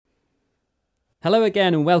Hello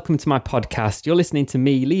again and welcome to my podcast. You're listening to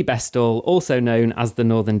me, Lee Bestall, also known as the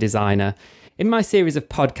Northern Designer. In my series of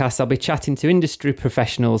podcasts, I'll be chatting to industry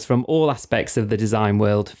professionals from all aspects of the design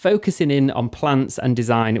world, focusing in on plants and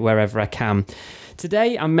design wherever I can.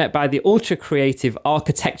 Today, I'm met by the ultra-creative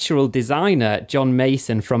architectural designer, John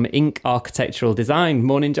Mason from Inc. Architectural Design.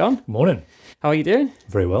 Morning, John. Morning. How are you doing?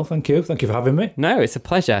 Very well, thank you. Thank you for having me. No, it's a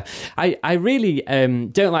pleasure. I really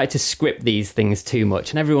don't like to script these things too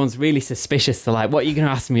much, and everyone's really suspicious. They're like, what are you going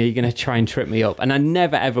to ask me? Are you going to try and trip me up? And I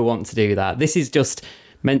never, ever want to do that. This is just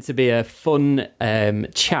meant to be a fun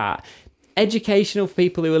chat, educational for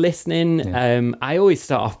people who are listening. Yeah. I always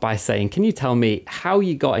start off by saying, can you tell me how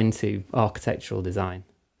you got into architectural design?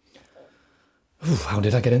 How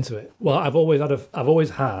did I get into it? Well, I've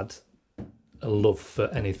always had a love for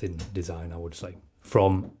anything design, I would say.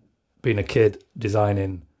 From being a kid,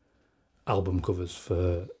 designing album covers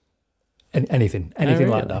for anything really?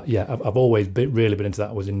 Like that. Yeah, I've always really been into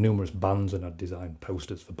that. I was in numerous bands and I'd designed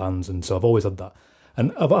posters for bands, and so I've always had that.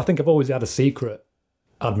 And I think I've always had a secret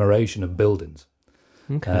admiration of buildings.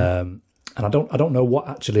 Okay. And I don't know what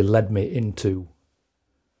actually led me into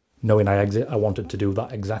knowing I wanted to do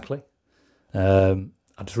that exactly. I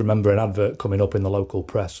just remember an advert coming up in the local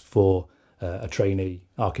press for a trainee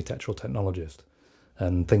architectural technologist,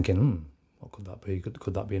 and thinking, what could that be?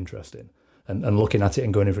 Could that be interesting? And looking at it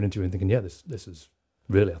and going in for an interview and thinking, yeah, this is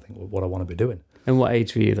really, I think, what I want to be doing. And what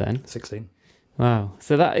age were you then? 16. Wow.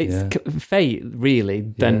 So that is fate really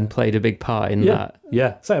then played a big part in that.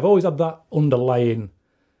 Yeah. So I've always had that underlying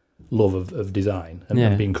love of design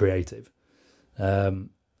and being creative. And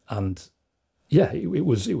yeah, it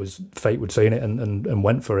was fate would see in it and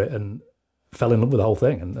went for it and fell in love with the whole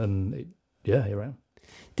thing. Yeah, here I am.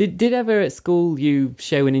 Did ever at school you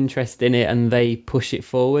show an interest in it and they push it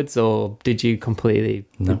forwards, or did you completely?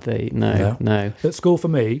 No. Did they? No. At school, for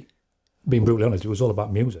me, being brutally honest, it was all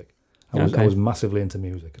about music. I was massively into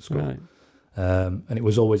music at school, right. And it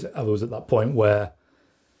was always I was at that point where,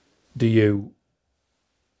 do you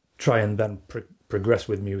try and then progress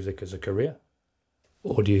with music as a career,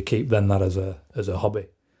 or do you keep then that as a hobby?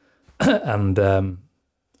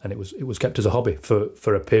 And it was kept as a hobby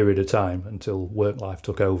for a period of time until work life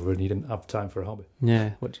took over and you didn't have time for a hobby.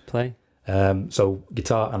 Yeah, what did you play? So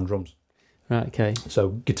guitar and drums. Right, okay. So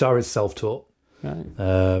guitar is self-taught. Right.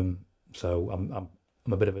 So I'm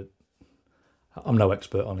a bit of I'm no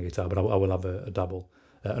expert on a guitar, but I will have a dabble.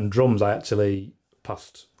 And drums, I actually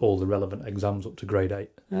passed all the relevant exams up to grade 8.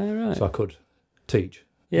 Oh, right. So I could teach.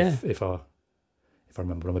 Yeah. If I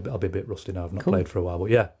remember, I'll be a bit rusty now. I've not played for a while, but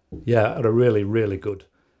yeah, I had a really, really good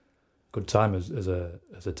time as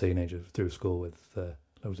a teenager through school with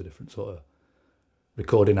loads of different sort of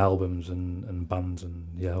recording albums and bands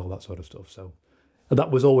and all that sort of stuff. So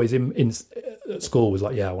that was always in at school, was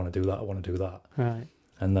like, I want to do that. Right.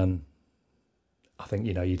 And then I think,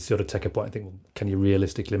 you'd sort of take a point and think, well, can you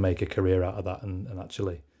realistically make a career out of that and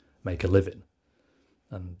actually make a living?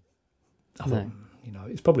 And I thought,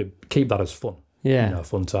 it's probably keep that as fun. Yeah. A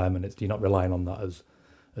fun time, and you're not relying on that as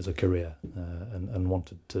a career, and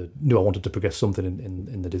knew I wanted to progress something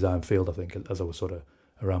in the design field, I think, as I was sort of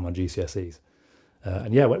around my GCSEs.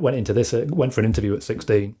 Went into this, went for an interview at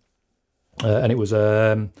 16, and it was,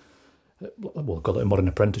 call it a modern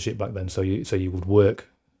apprenticeship back then. So you would work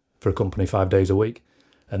for a company 5 days a week,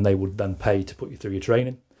 and they would then pay to put you through your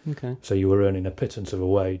training. Okay. So you were earning a pittance of a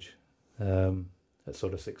wage at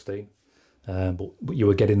sort of 16, but you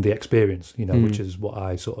were getting the experience, which is what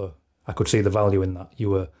I could see the value in that. They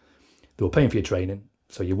were paying for your training,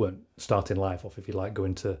 so you weren't starting life off, if you like,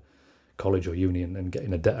 going to college or uni and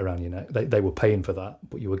getting a debt around your neck. They were paying for that,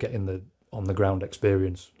 but you were getting the on the ground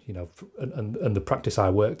experience, and the practice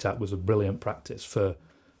I worked at was a brilliant practice for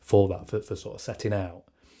that, for sort of setting out,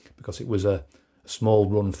 because it was a small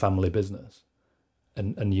run family business,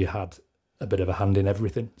 and you had a bit of a hand in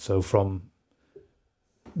everything. So from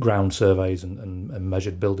ground surveys and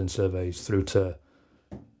measured building surveys through to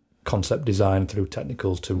concept design, through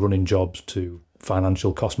technicals, to running jobs, to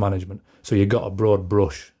financial cost management. So you got a broad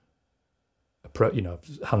brush,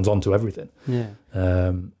 hands-on to everything. Yeah.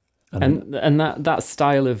 And that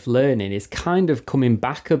style of learning is kind of coming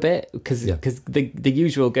back a bit, because the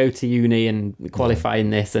usual go to uni and qualify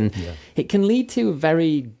in this, and it can lead to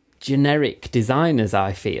very generic designers,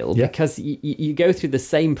 I feel, because you go through the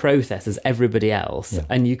same process as everybody else,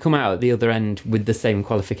 and you come out at the other end with the same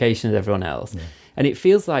qualification as everyone else. Yeah. And it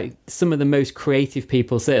feels like some of the most creative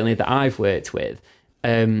people, certainly that I've worked with,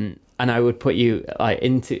 and I would put you like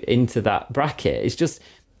into that bracket, it's just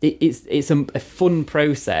it's a fun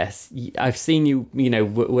process. I've seen you,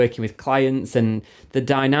 working with clients, and the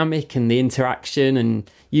dynamic and the interaction, and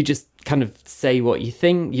you just kind of say what you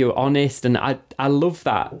think. You're honest, and I love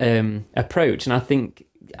that approach. And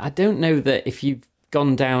I don't know that if you've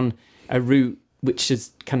gone down a route which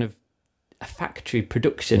is kind of a factory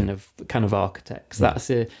production of kind of architects, that's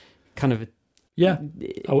a kind of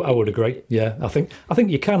I would agree. Yeah, I think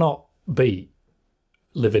you cannot beat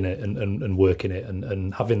living it and working it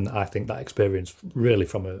and having, I think, that experience really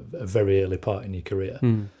from a very early part in your career,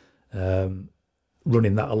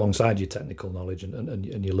 running that alongside your technical knowledge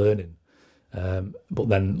and your learning, but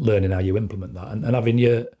then learning how you implement that and having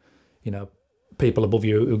your, people above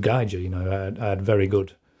you who guide you. I had very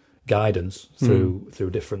good guidance through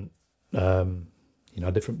different, different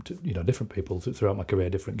people throughout my career,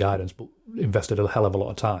 different guidance, but invested a hell of a lot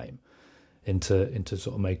of time into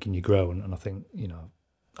sort of making you grow. And I think,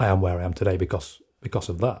 I am where I am today because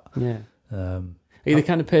of that. Yeah. Are you the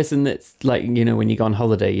kind of person that's like, when you go on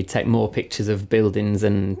holiday, you take more pictures of buildings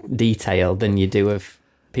and detail than you do of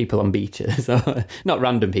people on beaches, or not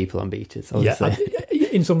random people on beaches, obviously? Yeah,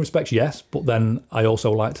 in some respects, yes. But then I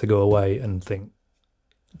also like to go away and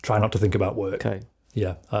try not to think about work. Okay.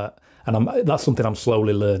 Yeah. And that's something I'm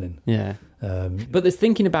slowly learning. Yeah. But there's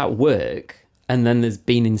thinking about work, and then there's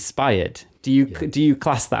being inspired. Do you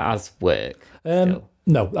class that as work?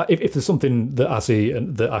 No, if there's something that I see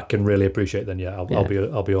and that I can really appreciate, then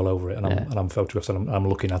I'll be all over it, and I'm photographs and I'm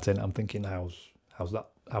looking at it, and I'm thinking, how's that?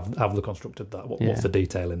 Have the constructed that? What's the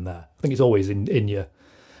detail in there? I think it's always in you,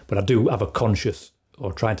 but I do have a conscious,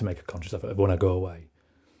 or trying to make a conscious effort of when I go away.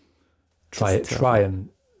 Try and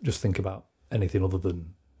just think about anything other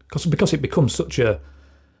than because it becomes such an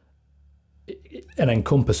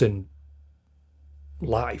encompassing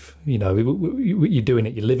life. You're doing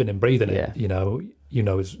it, you're living and breathing it. You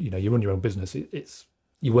run your own business.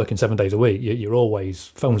 You're working 7 days a week. You're always,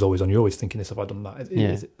 phone's always on. You're always thinking, "This, have I done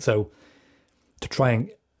that?" So to try and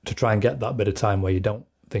get that bit of time where you don't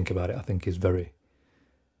think about it, I think is very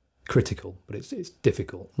critical. But it's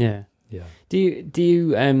difficult. Yeah. Yeah. Do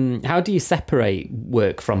you how do you separate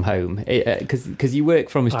work from home? Because you work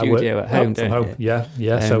from a studio at home, don't you?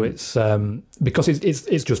 Yeah. So it's because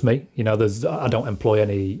it's just me. I don't employ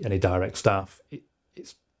any direct staff.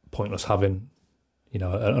 It's pointless having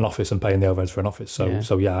an office and paying the overheads for an office.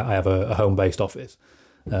 So I have a home-based office,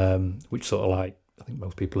 which sort of like I think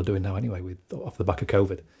most people are doing now anyway, off the back of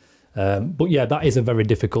COVID. But yeah, that is a very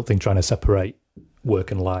difficult thing, trying to separate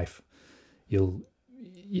work and life. When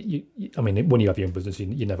you have your own business,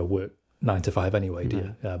 you never work 9 to 5 anyway, do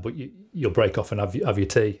you? But you'll break off and have your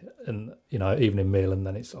tea and evening meal, and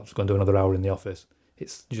then I'm just going to do another hour in the office.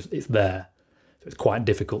 It's there, so it's quite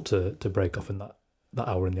difficult to break off, and that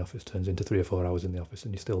hour in the office turns into 3 or 4 hours in the office,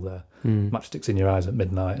 and you're still there, matchsticks in your eyes at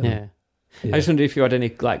midnight. I just wonder if you had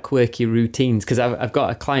any like quirky routines, because I've got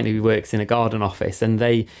a client who works in a garden office, and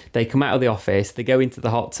they come out of the office, they go into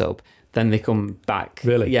the hot tub, then they come back.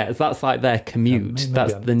 Really? Yeah, that's like their commute. Maybe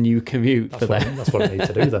that's the new commute for them. That's what I need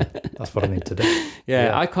to do then. That's what I need to do.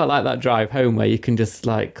 Yeah, I quite like that drive home where you can just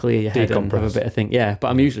like clear your head and have a bit of thing. Yeah, but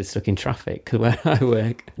I'm usually stuck in traffic where I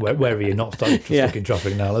work. Where are you not stuck in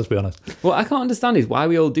traffic now? Let's be honest. What I can't understand is why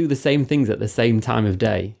we all do the same things at the same time of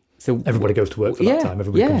day. So everybody goes to work for that time.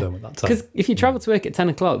 Everybody comes home at that time. Because if you travel to work at 10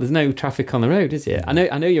 o'clock, there's no traffic on the road, is there? I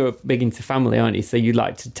know you're big into family, aren't you? So you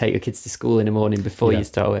like to take your kids to school in the morning before you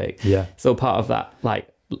start work. Yeah. It's all part of that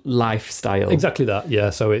like lifestyle. Exactly that.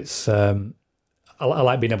 Yeah. So it's I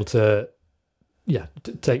like being able to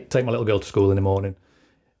take my little girl to school in the morning,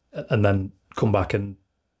 and then come back and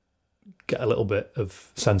get a little bit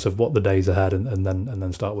of sense of what the day's ahead, and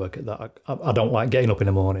then start work at that. I don't like getting up in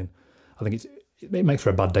the morning. I think it makes for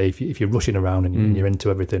a bad day if you're rushing around and you're into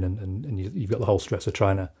everything, and you've got the whole stress of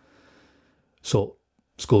trying to sort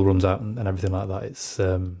school runs out and everything like that. It's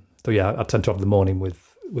so I tend to have the morning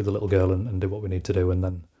with the little girl and do what we need to do, and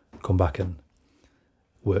then come back and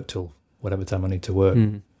work till whatever time I need to work.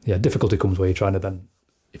 Difficulty comes where you're trying to then,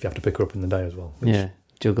 if you have to pick her up in the day as well,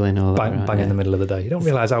 juggling all that bang in the middle of the day. You don't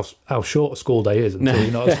realise how short a school day is until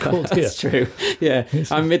you're not at school. That's true. Yeah,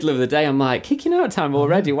 I'm middle of the day. I'm like kicking out time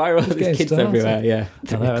already. Why are all these kids everywhere? Yeah,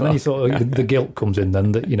 I know. And then you sort of the guilt comes in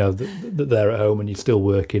then that that they're at home and you're still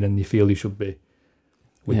working and you feel you should be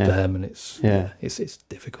with them, and it's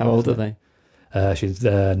difficult. How old are they? She's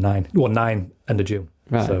 9. Well, 9 end of June.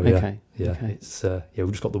 Right. So, okay. It's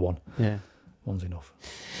we've just got the one. Yeah. One's enough.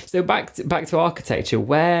 So back to architecture.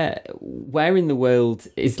 Where in the world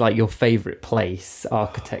is like your favourite place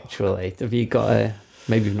architecturally? Have you got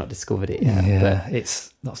maybe you've not discovered it yet? Yeah,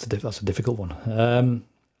 that's a difficult one.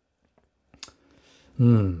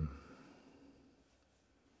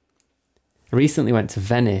 I recently went to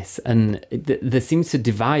Venice, and there seems to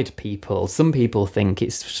divide people. Some people think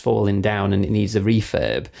it's falling down and it needs a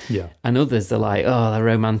refurb, and others are like, oh, the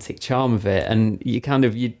romantic charm of it. And you kind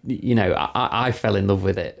of, you know, I fell in love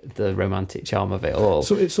with it, the romantic charm of it all.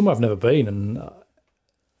 So it's somewhere I've never been, and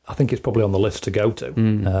I think it's probably on the list to go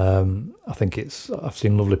to. I think I've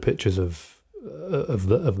seen lovely pictures of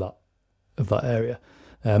that area.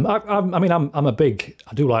 I mean, I'm a big.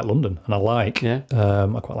 I do like London, and I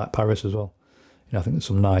quite like Paris as well. You know, I think there's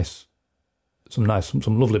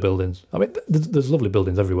some lovely buildings. I mean, there's lovely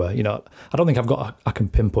buildings everywhere. You know, I don't think I can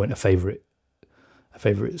pinpoint a favourite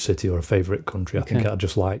city or a favourite country. I think I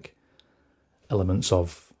just like elements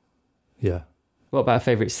of, What about a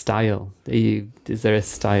favourite style? Is there a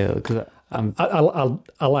style? Because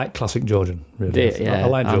I like classic Georgian. Really, I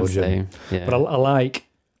like Georgian, but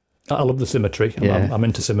I love the symmetry. I'm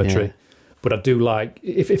into symmetry, but I do like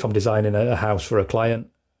if I'm designing a house for a client,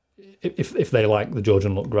 if they like the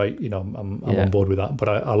Georgian look, great. You know, I'm on board with that. But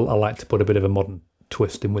I like to put a bit of a modern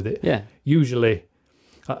twist in with it. Yeah. Usually,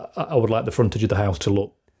 I would like the frontage of the house to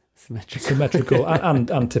look symmetrical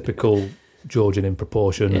and typical Georgian in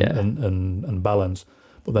proportion and balance.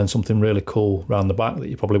 But then something really cool around the back that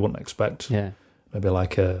you probably wouldn't expect. Yeah. Maybe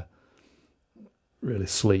like a really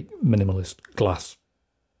sleek minimalist glass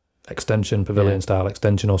extension, pavilion style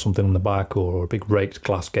extension or something on the back, or a big raked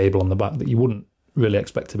glass gable on the back that you wouldn't really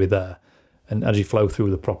expect to be there. And as you flow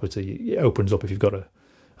through the property, it opens up. If you've got a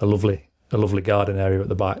lovely garden area at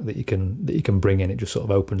the back that you can bring in, it just sort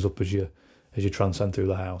of opens up as you transcend through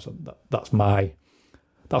the house. That's my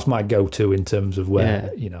go-to in terms of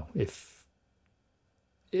where, you know, if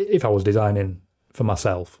I was designing for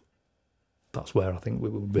myself, that's where I think we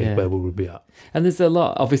would be, where we would be at. And there's a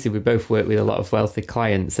lot, obviously we both work with a lot of wealthy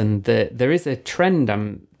clients, and there is a trend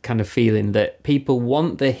I'm kind of feeling that people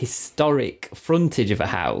want the historic frontage of a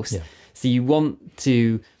house. Yeah. So you want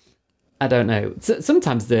to, I don't know,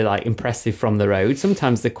 sometimes they're like impressive from the road,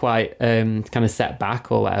 sometimes they're quite kind of set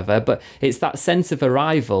back or whatever, but it's that sense of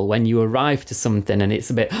arrival when you arrive to something and it's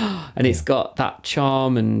a bit, and it's got that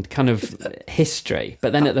charm and kind of history,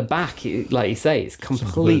 but then at the back, like you say, it's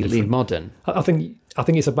completely modern. I think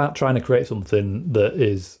it's about trying to create something that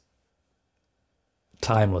is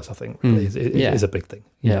timeless. I think really is a big thing.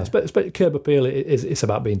 Yeah, but curb appeal it's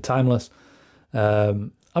about being timeless.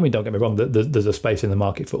 I mean, don't get me wrong. There's a space in the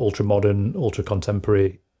market for ultra modern, ultra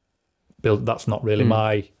contemporary build. That's not really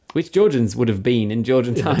my, which Georgians would have been in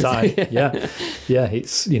Georgian times. Yeah.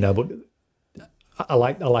 It's, you know, but I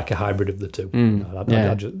like a hybrid of the two.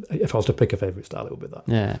 If I was to pick a favourite style, it would be that.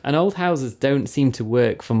 Yeah, and old houses don't seem to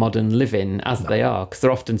work for modern living as they are, because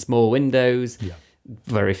they're often small windows. Yeah.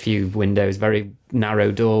 Very few windows, very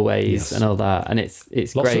narrow doorways, and all that, and it's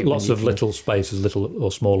great. Lots of little spaces, little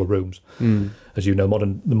or smaller rooms. As you know,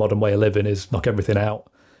 the modern way of living is knock everything out.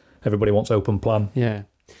 Everybody wants open plan. Yeah,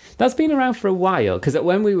 that's been around for a while, because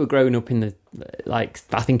when we were growing up in the, like,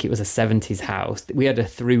 I think it was a 70s house, we had a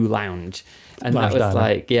through lounge, and that was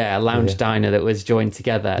a lounge diner that was joined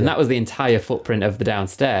together, and that was the entire footprint of the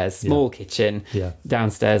downstairs. Small kitchen,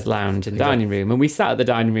 downstairs lounge and dining room, and we sat at the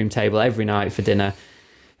dining room table every night for dinner.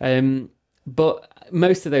 But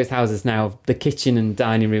most of those houses now, the kitchen and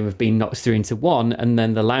dining room have been knocked through into one, and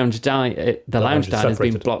then the lounge diner has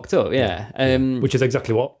been blocked up. Which is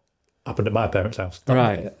exactly what happened at my parents' house.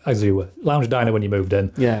 Right, as you were lounge diner when you moved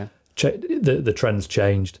in. Yeah, the trends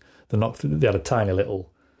changed. They had a tiny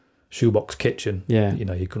little shoebox kitchen. Yeah, you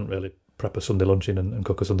know, you couldn't really prep a Sunday lunch in and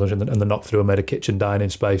cook a Sunday lunch, and they knocked through and made a kitchen dining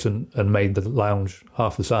space and made the lounge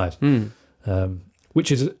half the size.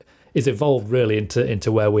 Which is evolved really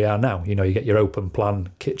into where we are now. You know, you get your open plan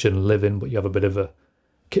kitchen living, but you have a bit of a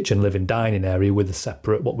kitchen living dining area with a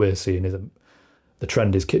separate. What we're seeing is the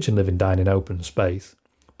trend is kitchen living dining open space,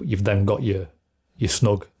 but you've then got your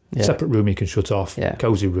snug separate room you can shut off,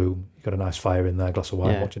 cozy room. You've got a nice fire in there, glass of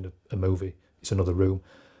wine, watching a movie. It's another room.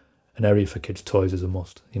 An area for kids' toys is a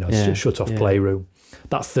must. You know, shut off playroom.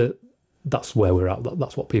 That's where we're at.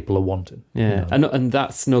 That's what people are wanting. Yeah, you know? and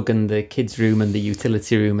that snug and the kids' room and the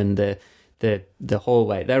utility room and the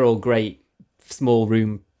hallway, they're all great small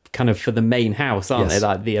room kind of for the main house, aren't they?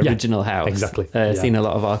 Like the original house. Exactly. Seen a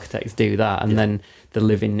lot of architects do that, and then the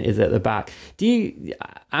living is at the back.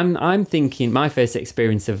 I'm thinking my first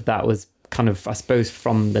experience of that was kind of, I suppose,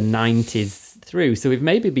 from the 90s through. So we've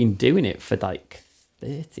maybe been doing it for like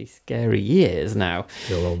 30 scary years now.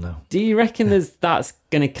 You're old now. Do you reckon that's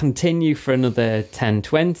going to continue for another 10,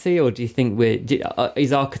 20, or do you think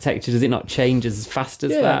is architecture, does it not change as fast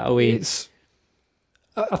as that? Are we?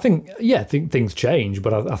 I think things change,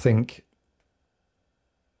 but I think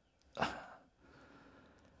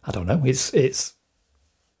I don't know.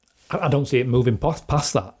 I don't see it moving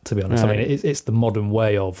past that, to be honest. Right. I mean, it's the modern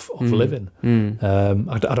way of living.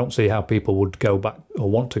 I don't see how people would go back or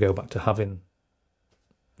want to go back to having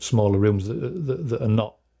smaller rooms that are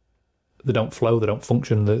not, they don't flow, they don't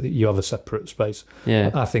function, that you have a separate space.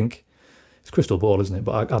 Yeah. I think it's crystal ball, isn't it?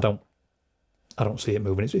 But I don't see it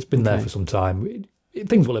moving. It's been there for some time.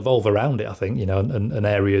 Things will evolve around it, I think, and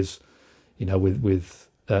areas, we've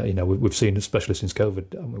seen, especially since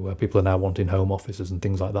COVID, where people are now wanting home offices and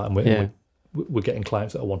things like that, and we're getting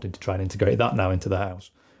clients that are wanting to try and integrate that now into the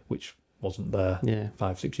house, which wasn't there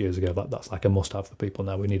 5-6 years ago. That's like a must-have for people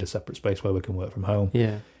now. We need a separate space where we can work from home.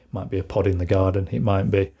 Yeah, it might be a pod in the garden. It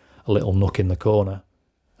might be a little nook in the corner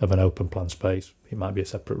of an open plan space. It might be a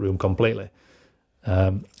separate room completely.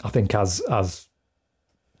 I think as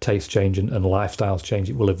tastes change and lifestyles change,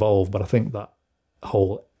 it will evolve. But I think that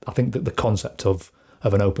the concept of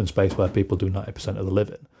an open space where people do 90% of the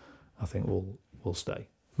living, I think will stay.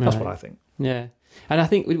 That's what I think. Yeah, and I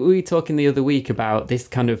think we were talking the other week about this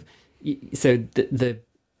kind of. So the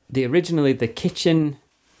originally the kitchen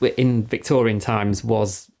in Victorian times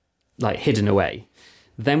was like hidden away.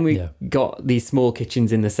 Then we got these small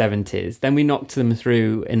kitchens in the 70s. Then we knocked them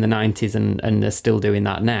through in the 90s and are still doing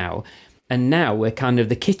that now. And now we're kind of,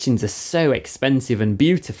 the kitchens are so expensive and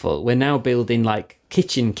beautiful. We're now building like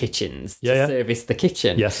kitchens to service the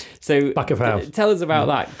kitchen. Yes. So back of house. Tell us about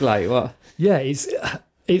that, like what? Yeah, it's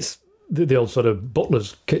the old sort of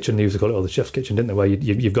butler's kitchen, they used to call it, or the chef's kitchen, didn't they? Where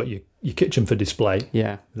you've got your kitchen for display.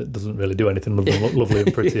 Yeah. That doesn't really do anything other than lovely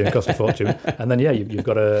and pretty and cost a fortune. And then you've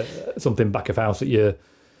got something back of house that you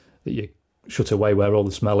shut away, where all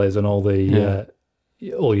the smell is and all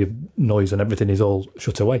your noise and everything is all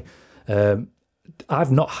shut away.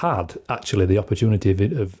 I've not had actually the opportunity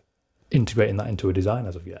of integrating that into a design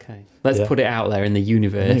as of yet. Okay, let's put it out there in the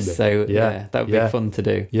universe. Maybe. So that would be fun to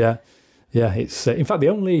do. Yeah. It's in fact the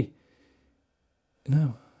only.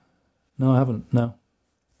 No, I haven't. No.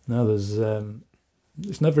 There's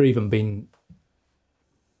it's never even been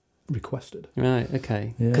requested. Right.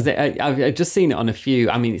 Okay. Because I've just seen it on a few.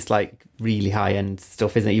 I mean, it's like really high end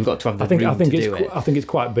stuff, isn't it? You've got to have the room to do it. I think it's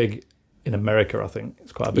quite big. In America, I think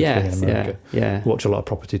it's quite a big thing in America. Yeah. Watch a lot of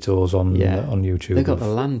property tours on YouTube. They've got the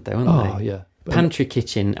land though, haven't they? Oh, yeah. Pantry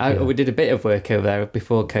kitchen. We did a bit of work over there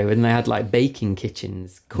before COVID, and they had like baking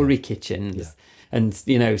kitchens, curry kitchens, and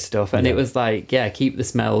stuff. And it was like, keep the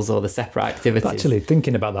smells or the separate activities. But actually,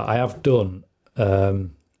 thinking about that, I have done.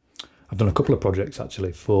 I've done a couple of projects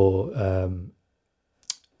actually for an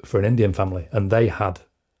Indian family, and they had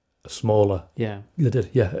a smaller, they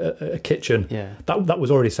did, a kitchen. Yeah, that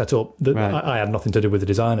was already set up. I had nothing to do with the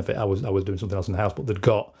design of it. I was doing something else in the house, but they'd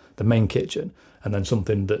got the main kitchen and then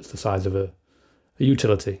something that's the size of a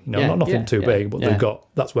utility. Nothing too big, but they've got.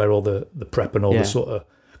 That's where all the prep and all the sort of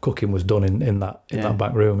cooking was done in that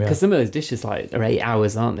back room. Yeah, because some of those dishes are 8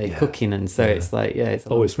 hours, aren't they, cooking? And so it's like it's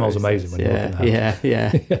always smells amazing when you walk in the house.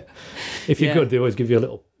 Yeah. If you're good, they always give you a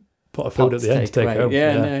little pot of food at the end to take home.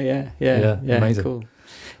 Yeah, amazing. Cool.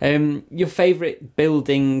 Your favourite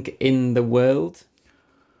building in the world?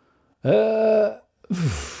 God,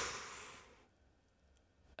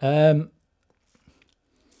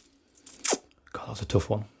 that's a tough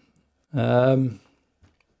one.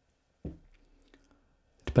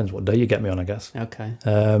 Depends what day you get me on, I guess. Okay.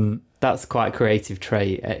 That's quite a creative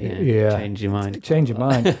trait. Change your mind. Change your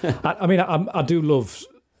mind. I mean, I do love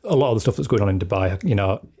a lot of the stuff that's going on in Dubai.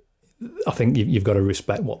 I think you've got to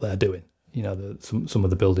respect what they're doing. Some of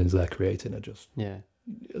the buildings they're creating are just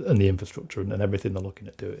and the infrastructure and everything they're looking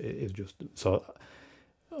at do is just so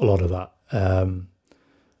a lot of that.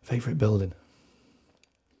 Favorite building.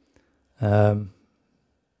 No,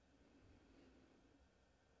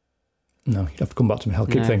 you have to come back to me. I'll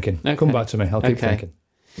keep thinking. Okay. Come back to me. I'll keep thinking.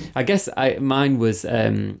 I guess mine was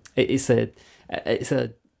it's a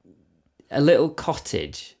little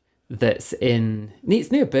cottage that's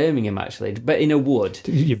it's near Birmingham actually, but in a wood.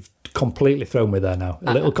 You've completely thrown me there now.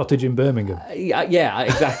 A little cottage in Birmingham. Yeah,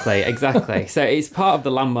 exactly. So it's part of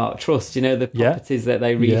the Landmark Trust, the properties that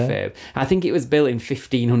they refurb. I think it was built in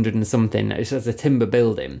 1500 and something. It's as a timber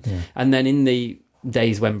building. Yeah. And then in the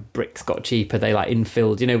days when bricks got cheaper, they like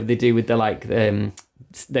infilled, what they do with the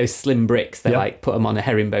those slim bricks, they like put them on a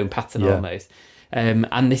herringbone pattern almost.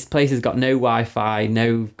 And this place has got no Wi-Fi,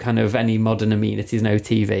 no kind of any modern amenities, no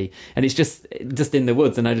TV, and it's just in the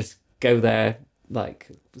woods. And I just go there, like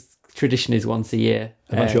tradition is once a year.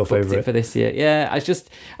 And that's your favourite for this year? Yeah,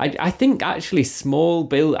 I think actually small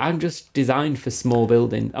build. I'm just designed for small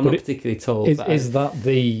building. I'm not particularly tall. Is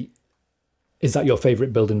that your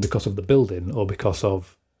favourite building because of the building or because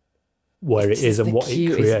of where it is and what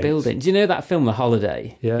it creates? Building. Do you know that film The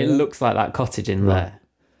Holiday? Yeah, it looks like that cottage in there.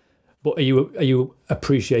 But are you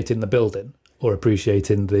appreciating the building or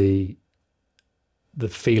appreciating the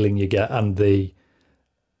feeling you get and the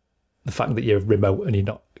fact that you're remote and you're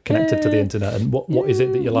not connected to the internet, and what is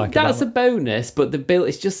it that you like? That's a bonus, but the build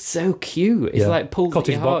is just so cute. It's like pulls at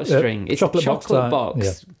your heartstring. It's chocolate a chocolate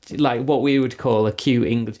box, like what we would call a cute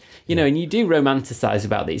English. You know, and you do romanticize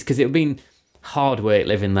about these because it would have been hard work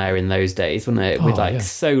living there in those days, wasn't it? With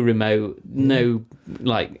so remote, no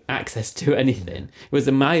like access to anything. It was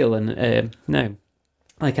a mile and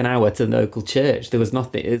like an hour to the local church. There was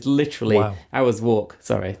nothing. It's literally hour's walk.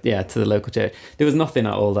 To the local church. There was nothing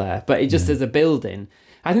at all there. But it just as a building,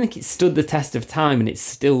 I think it stood the test of time and it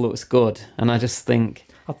still looks good. And I just think,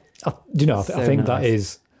 I think that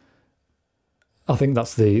is. I think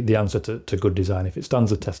that's the answer to good design. If it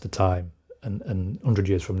stands the test of time and 100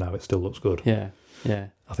 years from now it still looks good. Yeah.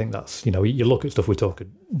 I think that's, you look at stuff we talk at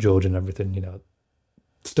George and everything, it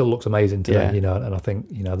still looks amazing today, and I think,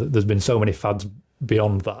 there's been so many fads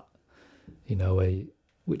beyond that,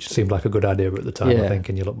 which seemed like a good idea at the time, I think,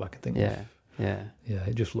 and you look back and think,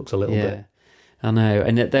 it just looks a little bit. I know,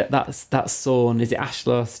 and that's sawn. Is it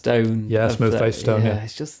ashlar stone? Yeah, smooth face stone. Yeah,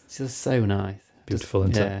 it's just so nice, beautiful,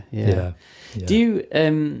 isn't it? Yeah. Do you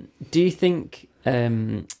think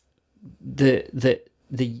the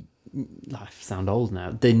I sound old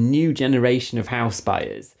now? The new generation of house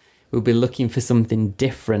buyers will be looking for something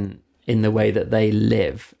different in the way that they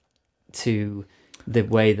live to the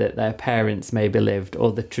way that their parents maybe lived,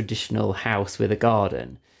 or the traditional house with a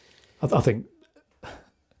garden? I think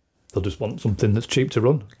they'll just want something that's cheap to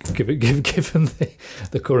run. Given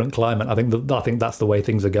the current climate, I think that's the way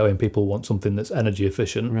things are going. People want something that's energy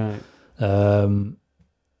efficient, right?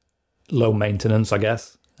 Low maintenance, I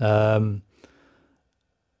guess. And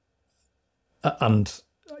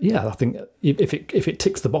I think if it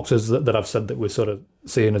ticks the boxes that I've said that we're sort of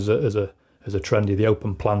seeing as a trendy, the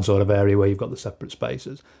open plan sort of area where you've got the separate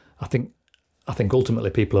spaces, I think ultimately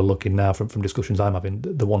people are looking now from discussions I'm having,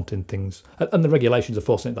 they're wanting things, and the regulations are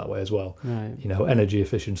forcing it that way as well. Right. Energy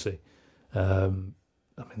efficiency. The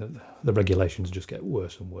regulations just get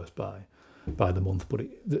worse and worse by the month, but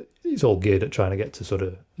it's all geared at trying to get to sort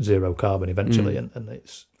of zero carbon eventually, and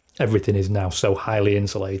it's everything is now so highly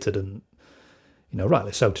insulated, and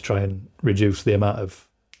rightly so, to try and reduce the amount of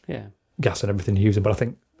gas and everything you're using. But I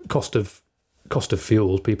think cost of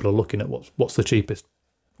fuels, people are looking at what's the cheapest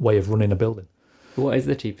way of running a building. What is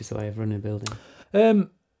the cheapest way of running a building?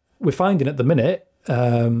 We're finding at the minute,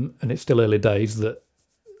 and it's still early days, that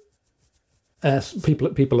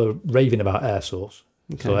people are raving about air source.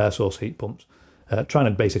 Okay. So air source heat pumps, trying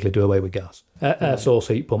to basically do away with gas. Air source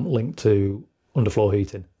heat pump linked to underfloor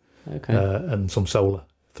heating, and some solar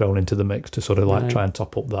thrown into the mix to sort of try and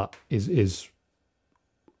top up that is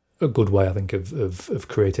a good way, I think, of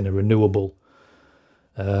creating a renewable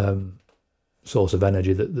source of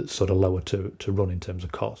energy that's sort of lower to run in terms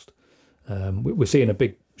of cost. We're seeing a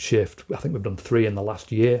big shift. I think we've done 3 in the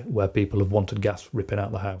last year where people have wanted gas ripping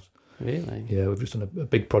out the house. Really? Yeah, we've just done a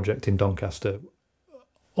big project in Doncaster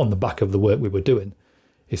on the back of the work we were doing.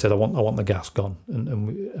 He said, I want the gas gone.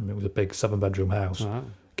 And it was a big 7-bedroom house. Wow.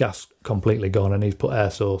 Gas completely gone, and he's put air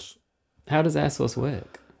source. How does air source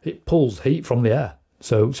work? It pulls heat from the air.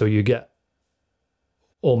 So you get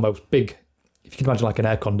almost big, if you can imagine like an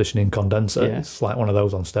air conditioning condenser, it's like one of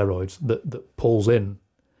those on steroids that pulls in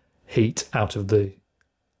heat out of the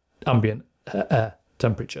ambient air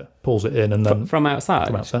temperature, pulls it in, and then from outside.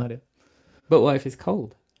 From outside, yeah. But what if it's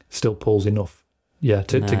cold? Still pulls enough,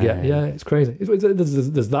 to get. Yeah, it's crazy.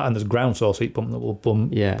 There's that, and there's ground source heat pump that will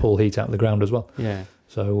pull heat out of the ground as well. Yeah.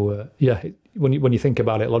 So when you think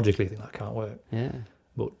about it logically, you think that can't work. Yeah.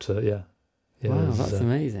 But wow, that's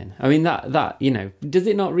amazing. I mean, that does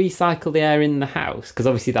it not recycle the air in the house? Because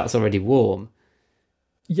obviously that's already warm.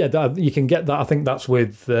 Yeah, you can get that. I think that's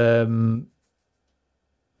with that's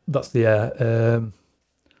the air.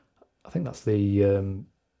 I think that's the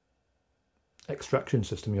extraction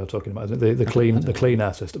system you're talking about, isn't it? The clean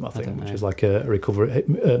air system, I think, which is like a recovery,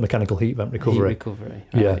 mechanical heat vent recovery. Heat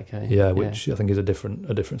recovery. Which I think is a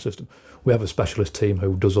different system. We have a specialist team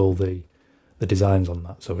who does all the designs on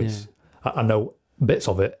that, so it's. I know bits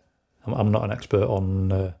of it. I'm not an expert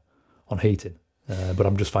on heating, but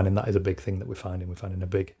I'm just finding that is a big thing that we're finding. We're finding a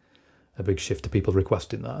big shift to people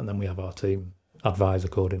requesting that, and then we have our team advise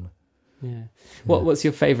accordingly. Yeah. What's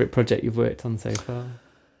your favourite project you've worked on so far?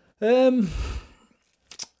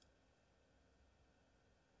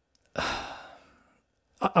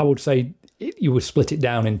 I would say you would split it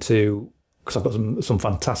down into, because I've got some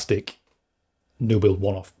fantastic new build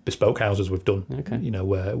one-off bespoke houses we've done. Okay.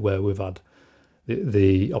 Where we've had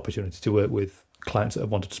the opportunity to work with clients that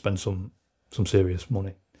have wanted to spend some serious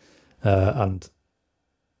money. and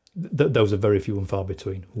those are very few and far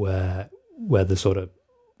between where the sort of,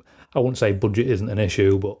 I wouldn't say budget isn't an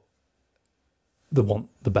issue, but they want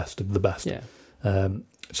the best of the best. Yeah.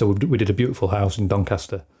 So we did a beautiful house in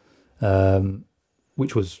Doncaster,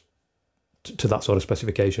 which was to that sort of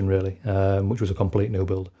specification, really, which was a complete new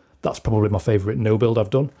build. That's probably my favourite new build I've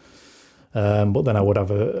done. But then I would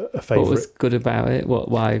have a favourite. What was good about it?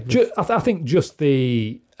 Why? I think just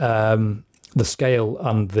the scale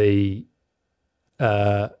and the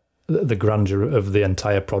grandeur of the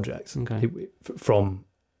entire project. Okay. From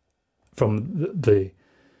the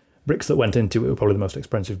bricks that went into it were probably the most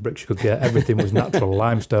expensive bricks you could get. Everything was natural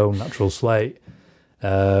limestone, natural slate.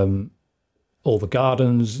 All the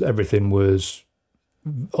gardens, everything was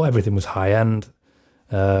high end.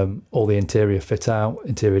 All the interior fit out,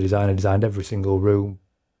 interior designer designed every single room,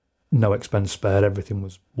 no expense spared. Everything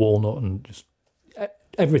was walnut, and just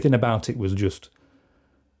everything about it was just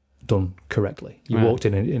done correctly. You walked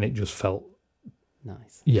in and it just felt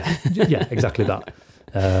nice. Yeah, exactly that.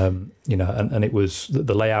 And it was,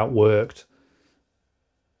 the layout worked,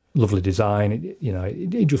 lovely design.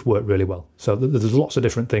 It just worked really well. So there's lots of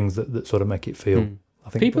different things that sort of make it feel. I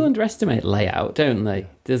think people underestimate layout, don't they?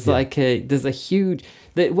 There's there's a huge.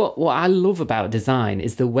 What I love about design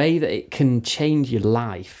is the way that it can change your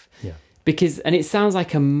life. Yeah. And it sounds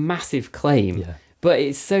like a massive claim. Yeah. But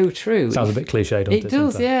it's so true. Sounds a bit cliched, doesn't it? It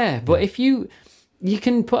does, yeah. But if you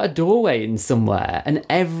can put a doorway in somewhere, and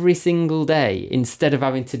every single day, instead of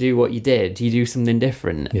having to do what you did, you do something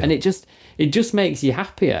different, and it just makes you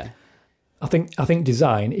happier. I think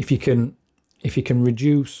design, if you can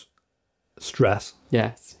reduce stress,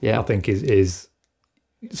 yes, yeah, I think is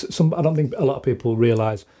some. I don't think a lot of people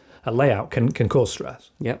realise a layout can cause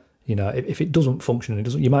stress. Yep. If it doesn't function,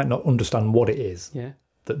 you might not understand what it is. Yeah.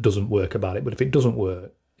 That doesn't work about it, but if it doesn't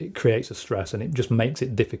work, it creates a stress, and it just makes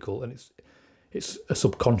it difficult, and it's a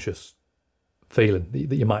subconscious feeling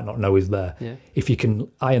that you might not know is there. Yeah. If you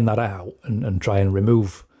can iron that out and try and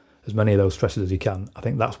remove as many of those stresses as you can, I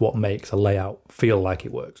think that's what makes a layout feel like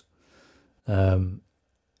it works.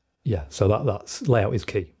 So that's layout is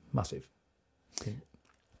key, massive.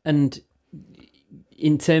 And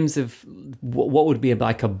in terms of what would be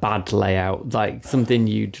like a bad layout, like something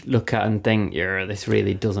you'd look at and think, yeah, this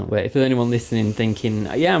really doesn't work. If there's anyone listening thinking,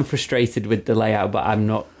 yeah, I'm frustrated with the layout, but I'm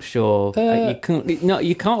not sure.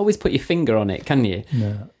 You can't always put your finger on it, can you?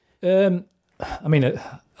 No. I mean, I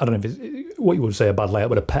don't know if it's what you would say a bad layout,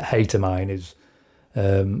 but a pet hate of mine is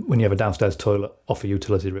when you have a downstairs toilet off a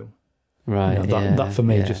utility room. Right. That for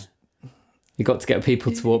me just. You got to get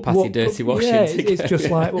people to walk past your dirty washing. Yeah, it's just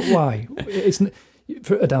like, why?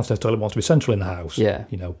 For a downstairs toilet wants to be central in the house. Yeah.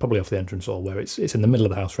 Probably off the entrance hall where it's in the middle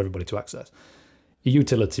of the house for everybody to access. Your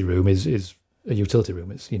utility room is a utility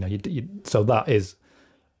room. It's so that is,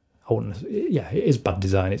 it is bad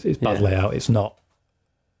design. It's bad layout. It's not.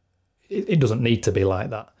 It doesn't need to be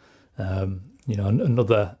like that.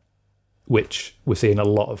 Another which we're seeing a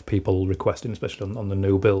lot of people requesting, especially on the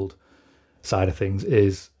new build side of things,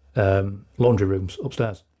 is laundry rooms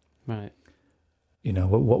upstairs. Right.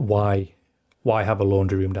 Why have a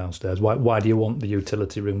laundry room downstairs? Why do you want the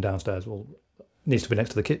utility room downstairs? Well, it needs to be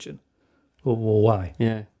next to the kitchen. Well, why?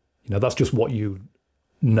 Yeah. That's just what you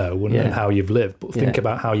know and how you've lived. But think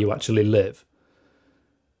about how you actually live.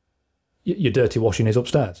 Your dirty washing is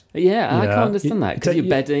upstairs. Yeah, I can't understand that, because your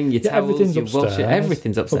bedding, your towels, your washing,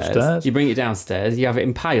 everything's upstairs. You bring it downstairs, you have it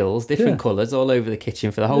in piles, different colours all over the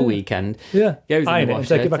kitchen for the whole weekend. Yeah, goes in the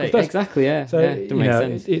washer. Take it back upstairs. Exactly, yeah. So, it doesn't make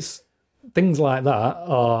sense. It's things like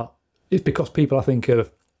that it's because people, I think,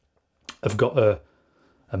 have got a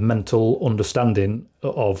mental understanding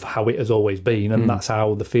of how it has always been, and that's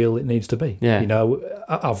how they feel it needs to be. Yeah.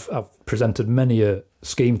 I've presented many a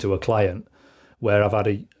scheme to a client where I've had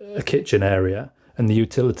a kitchen area and the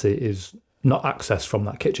utility is not accessed from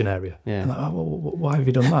that kitchen area. Yeah. I'm like, well, why have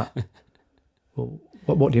you done that? Well,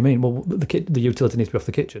 what do you mean? Well, the utility needs to be off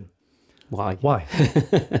the kitchen. Why?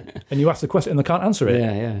 And you ask the question and they can't answer it.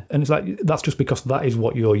 Yeah. And it's like, that's just because that is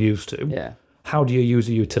what you're used to. Yeah. How do you use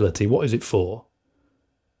a utility? What is it for?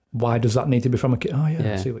 Why does that need to be from a kitchen? Oh,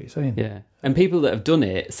 yeah, I see what you're saying. Yeah. And people that have done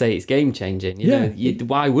it say it's game changing.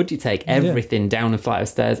 Why would you take everything down a flight of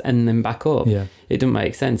stairs and then back up? Yeah. It doesn't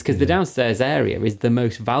make sense, because the downstairs area is the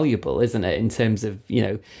most valuable, isn't it, in terms of,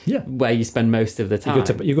 where you spend most of the time.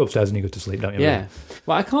 You go upstairs and you go to sleep, don't you? Yeah.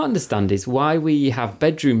 What I can't understand is why we have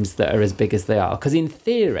bedrooms that are as big as they are. Because in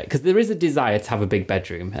theory, because there is a desire to have a big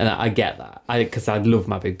bedroom, and I get that, because I love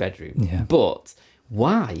my big bedroom. Yeah. But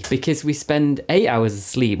why? Because we spend 8 hours of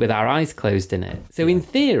sleep with our eyes closed in it. So in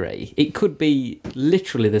theory, it could be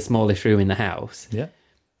literally the smallest room in the house. Yeah.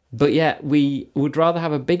 But yet we would rather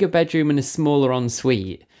have a bigger bedroom and a smaller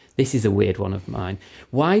ensuite. This is a weird one of mine.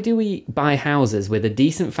 Why do we buy houses with a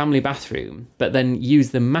decent family bathroom, but then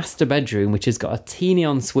use the master bedroom, which has got a teeny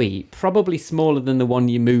ensuite, probably smaller than the one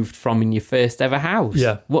you moved from in your first ever house?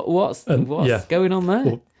 Yeah. What's going on there?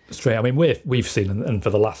 Well, straight. I mean, we've seen, and for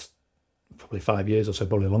the last probably 5 years or so,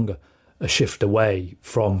 probably longer, a shift away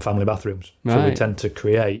from family bathrooms. Right. So we tend to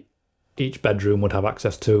create, each bedroom would have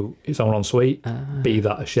access to its own ensuite, be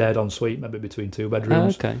that a shared ensuite, maybe between two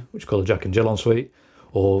bedrooms, which is called a Jack and Jill ensuite,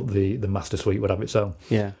 or the master suite would have its own.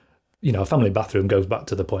 Yeah. You know, a family bathroom goes back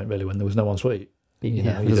to the point really when there was no ensuite. You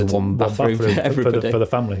know, there's one bathroom for everybody. For the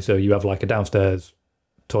family. So you have like a downstairs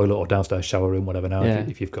toilet or downstairs shower room, whatever now,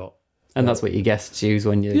 if you've got. And that's what your guests use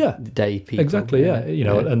when you're day people. Exactly, yeah. You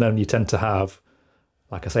know, and then you tend to have,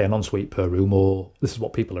 like I say, an ensuite per room, or this is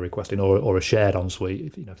what people are requesting, or a shared ensuite.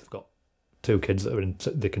 If they've got two kids that are in,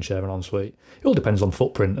 they can share an ensuite. It all depends on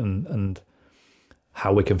footprint and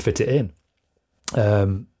how we can fit it in.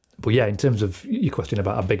 But yeah, in terms of your question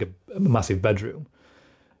about a massive bedroom,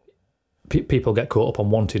 people get caught up on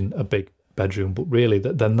wanting a big bedroom, but really,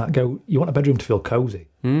 then you want a bedroom to feel cozy.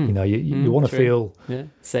 You know, you want to feel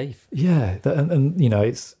safe. Yeah, and you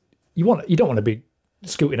know, you don't want to be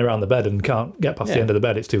scooting around the bed and can't get past the end of the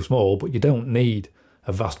bed. It's too small. But you don't need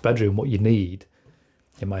a vast bedroom. What you need,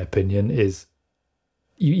 in my opinion, is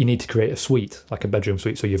you need to create a suite, like a bedroom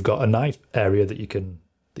suite. So you've got a nice area that you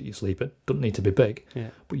sleep in. Doesn't need to be big,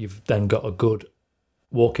 but you've then got a good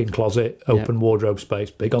walk-in closet, open wardrobe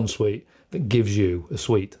space, big ensuite that gives you a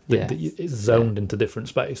suite that is zoned into different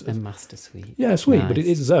spaces. A master suite. Yeah, a suite, but it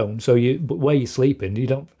is zoned. So but where you're sleeping,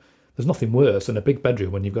 there's nothing worse than a big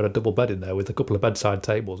bedroom when you've got a double bed in there with a couple of bedside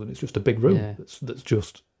tables, and it's just a big room that's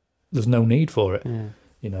just, there's no need for it.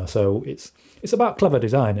 You know, so it's about clever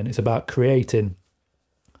design, and it's about creating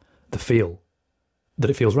the feel that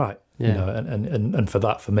it feels right. You know, and for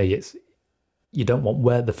that, for me, it's, you don't want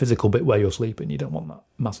where the physical bit where you're sleeping, you don't want that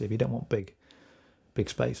massive, you don't want big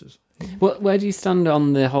spaces. Well, where do you stand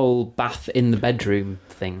on the whole bath in the bedroom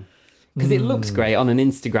thing? Because it looks great on an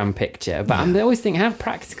Instagram picture, but I always think, how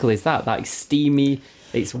practical is that? Like steamy,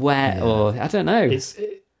 it's wet, or I don't know.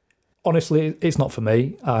 Honestly, it's not for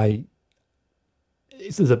me.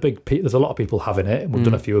 There's a lot of people having it, and we've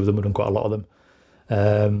done a few of them. We've done quite a lot of them.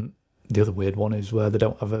 The other weird one is where they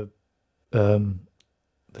don't have a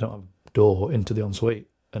door into the ensuite,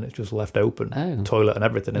 and it's just left open, toilet and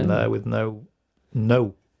everything in there with no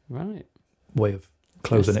way of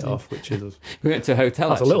closing it off, which is we went to a hotel.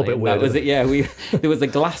 That's actually a little bit weird. That was it. Yeah, there was a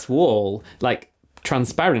glass wall, like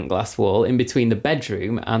transparent glass wall, in between the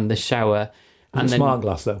bedroom and the shower. And then, smart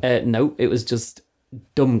glass though? No, it was just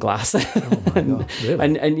dumb glass. Oh my God,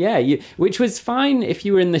 really? and which was fine if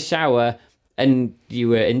you were in the shower and you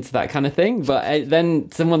were into that kind of thing, but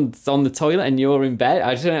then someone's on the toilet and you're in bed.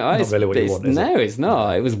 I don't know. Not really what you want, is it? No, it's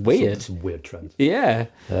not. It was weird. Some weird trends. Yeah.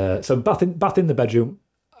 So bath in the bedroom,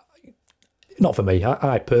 not for me.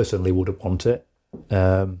 I personally wouldn't want it.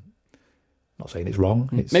 Not saying it's wrong.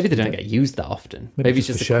 Maybe they don't get used that often. Maybe it's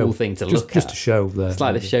just a cool thing to look at. Just to show there. It's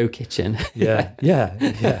like the show kitchen. Yeah.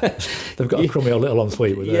 They've got a crummy old little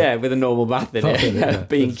ensuite with it. With a normal bath in it.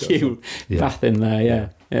 Being cute. Bath in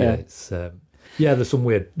there, it's there is some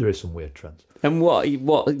weird trends. And what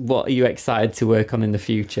are you excited to work on in the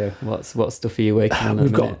future? What stuff are you working on?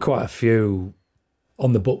 We've got quite a few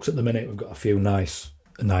on the books at the minute. We've got a few nice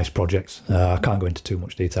projects. I can't go into too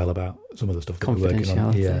much detail about some of the stuff that we're working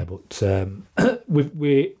on. Yeah, but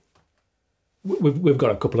we've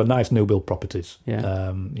got a couple of nice new build properties.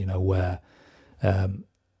 Yeah. Where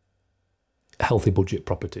healthy budget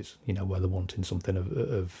properties. Where they're wanting something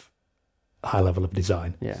of high level of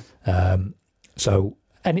design. Yeah. So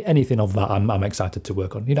anything of that, I'm excited to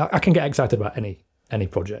work on. I can get excited about any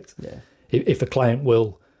project. Yeah. If a client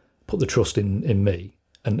will put the trust in me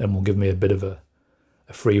and will give me a bit of a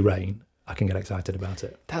free rein, I can get excited about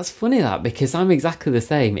it. That's funny because I'm exactly the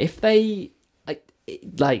same. If they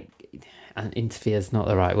and interfere is not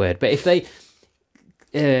the right word, but if they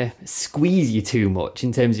squeeze you too much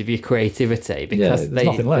in terms of your creativity, because there's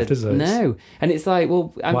nothing left, is there? No, and it's like,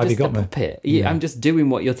 well, I'm just a puppet. I'm just doing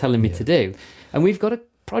what you're telling me to do, and we've got a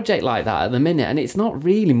project like that at the minute, and it's not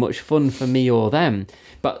really much fun for me or them.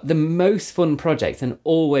 But the most fun projects, and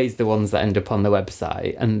always the ones that end up on the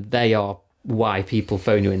website, and they are why people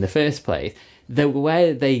phone you in the first place,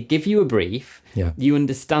 where they give you a brief, you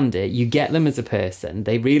understand it, you get them as a person,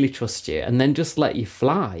 they really trust you, and then just let you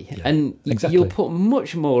fly. Yeah, and you'll put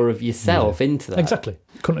much more of yourself into that. Exactly.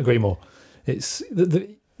 Couldn't agree more. It's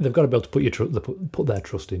they've got to be able to put their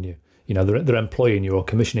trust in you. They're employing you or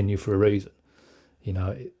commissioning you for a reason.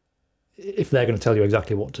 if they're going to tell you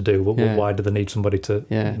exactly what to do, why do they need somebody to,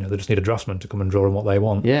 they just need a draftsman to come and draw them what they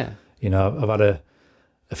want. Yeah. I've had a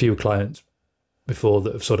few clients before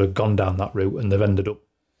that have sort of gone down that route, and they've ended up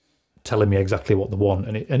telling me exactly what they want,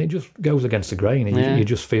 and it just goes against the grain. You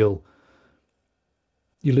just feel,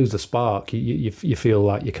 you lose the spark. You feel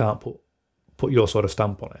like you can't put your sort of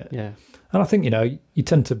stamp on it. Yeah. And I think, you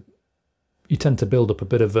tend to build up a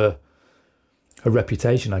bit of a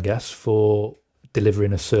reputation, I guess, for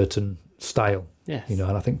delivering a certain style. Yes. And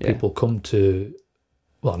I think people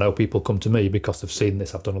I know people come to me because they've seen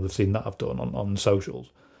this I've done, or they've seen that I've done on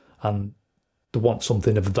socials, and they want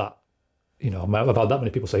something of that. I've had that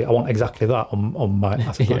many people say, I want exactly that on my...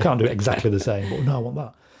 I said, I can't do it exactly the same, but no, I want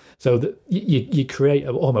that. So that you create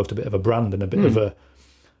almost a bit of a brand and a bit of a...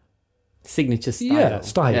 signature style. Yeah,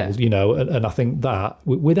 style, and I think that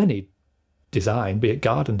with any design, be it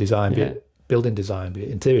garden design, be it building design, be it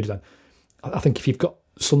interior design, I think if you've got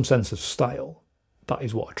some sense of style, that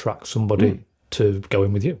is what attracts somebody to go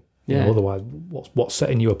in with you. Yeah. Otherwise, what's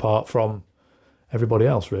setting you apart from everybody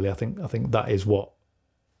else, really? I think that is what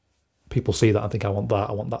people see, that I think I want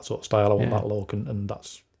that sort of style, I want that look, and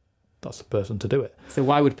that's the person to do it. So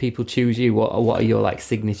why would people choose you? What are your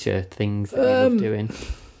signature things that you love doing?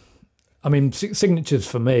 I mean, signatures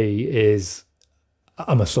for me is,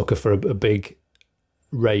 I'm a sucker for a big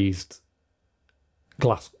raised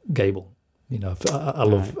glass gable. I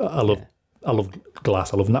love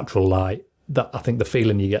glass. I love natural light. That, I think the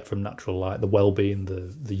feeling you get from natural light, the well-being,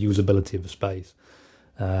 the usability of the space.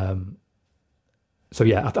 So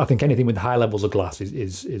yeah, I think anything with high levels of glass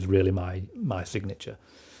is really my signature.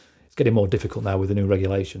 It's getting more difficult now with the new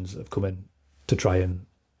regulations that have come in to try and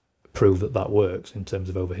prove that works in terms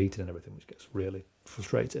of overheating and everything, which gets really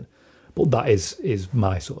frustrating. But that is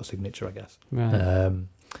my sort of signature, I guess. Right.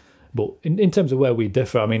 But in terms of where we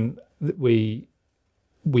differ, I mean, we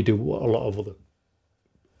do what a lot of other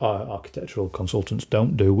architectural consultants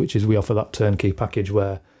don't do, which is we offer that turnkey package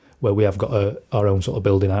where we have got our own sort of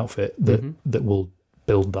building outfit that will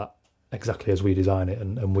build that exactly as we design it,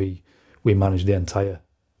 and we manage the entire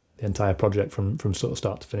project from sort of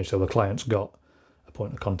start to finish. So the client's got a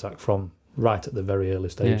point of contact from right at the very early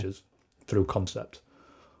stages through concept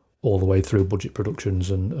all the way through budget productions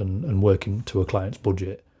and working to a client's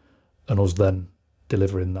budget, and us then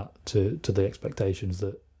delivering that to the expectations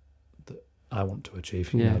that I want to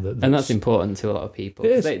achieve. And that's important to a lot of people.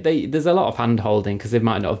 There's a lot of hand holding because they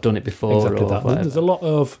might not have done it before. Exactly that. There's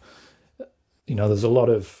a lot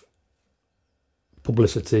of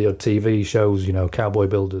publicity or TV shows, Cowboy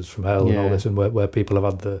Builders from Hell and all this, and where people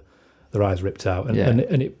have had their eyes ripped out,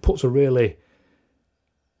 and it puts a really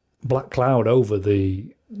black cloud over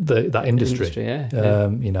that industry.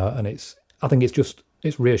 And I think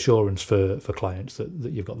it's reassurance for clients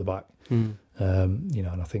that you've got the back. And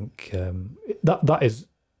I think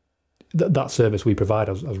that service we provide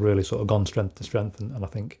has really sort of gone strength to strength, and I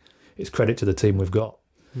think it's credit to the team we've got.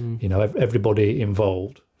 Everybody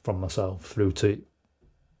involved, from myself through to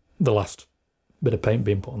the last bit of paint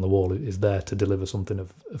being put on the wall, is there to deliver something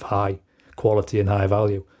of high quality and high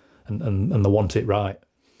value, and they want it right.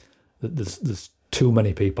 There's too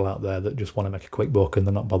many people out there that just want to make a quick buck, and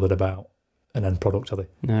they're not bothered about an end product, are they?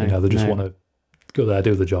 No, they just want to go there,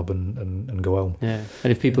 do the job, and go home. Yeah,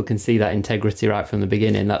 and if people can see that integrity right from the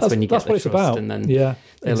beginning, that's when you get the trust, and then they'll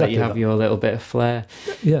let you have your little bit of flair.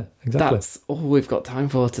 Yeah, exactly. That's all we've got time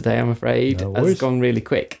for today, I'm afraid. No It's gone really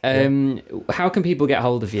quick. How can people get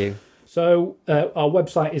hold of you? So our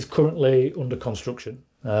website is currently under construction.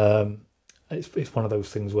 It's one of those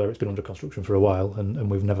things where it's been under construction for a while,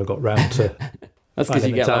 and we've never got round to. That's because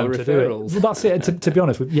you get a lot of referrals. Well, that's it. To be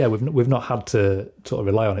honest, we've not had to sort of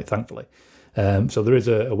rely on it, thankfully. So there is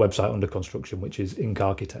a website under construction, which is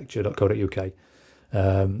inkarchitecture.co.uk.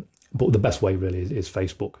 But the best way really is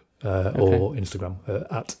Facebook or Instagram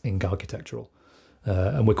at inkarchitectural.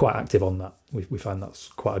 And we're quite active on that. We find that's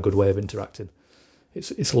quite a good way of interacting.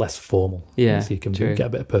 It's less formal. Yeah, so you can get a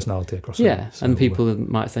bit of personality across it. Yeah, so, and people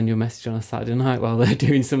might send you a message on a Saturday night while they're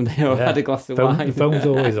doing something or had a glass of wine. The phone's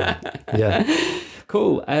always on. Yeah.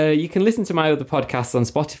 Cool. You can listen to my other podcasts on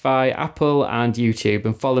Spotify, Apple and YouTube,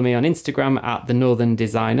 and follow me on Instagram at The Northern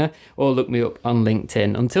Designer, or look me up on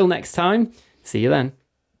LinkedIn. Until next time, see you then.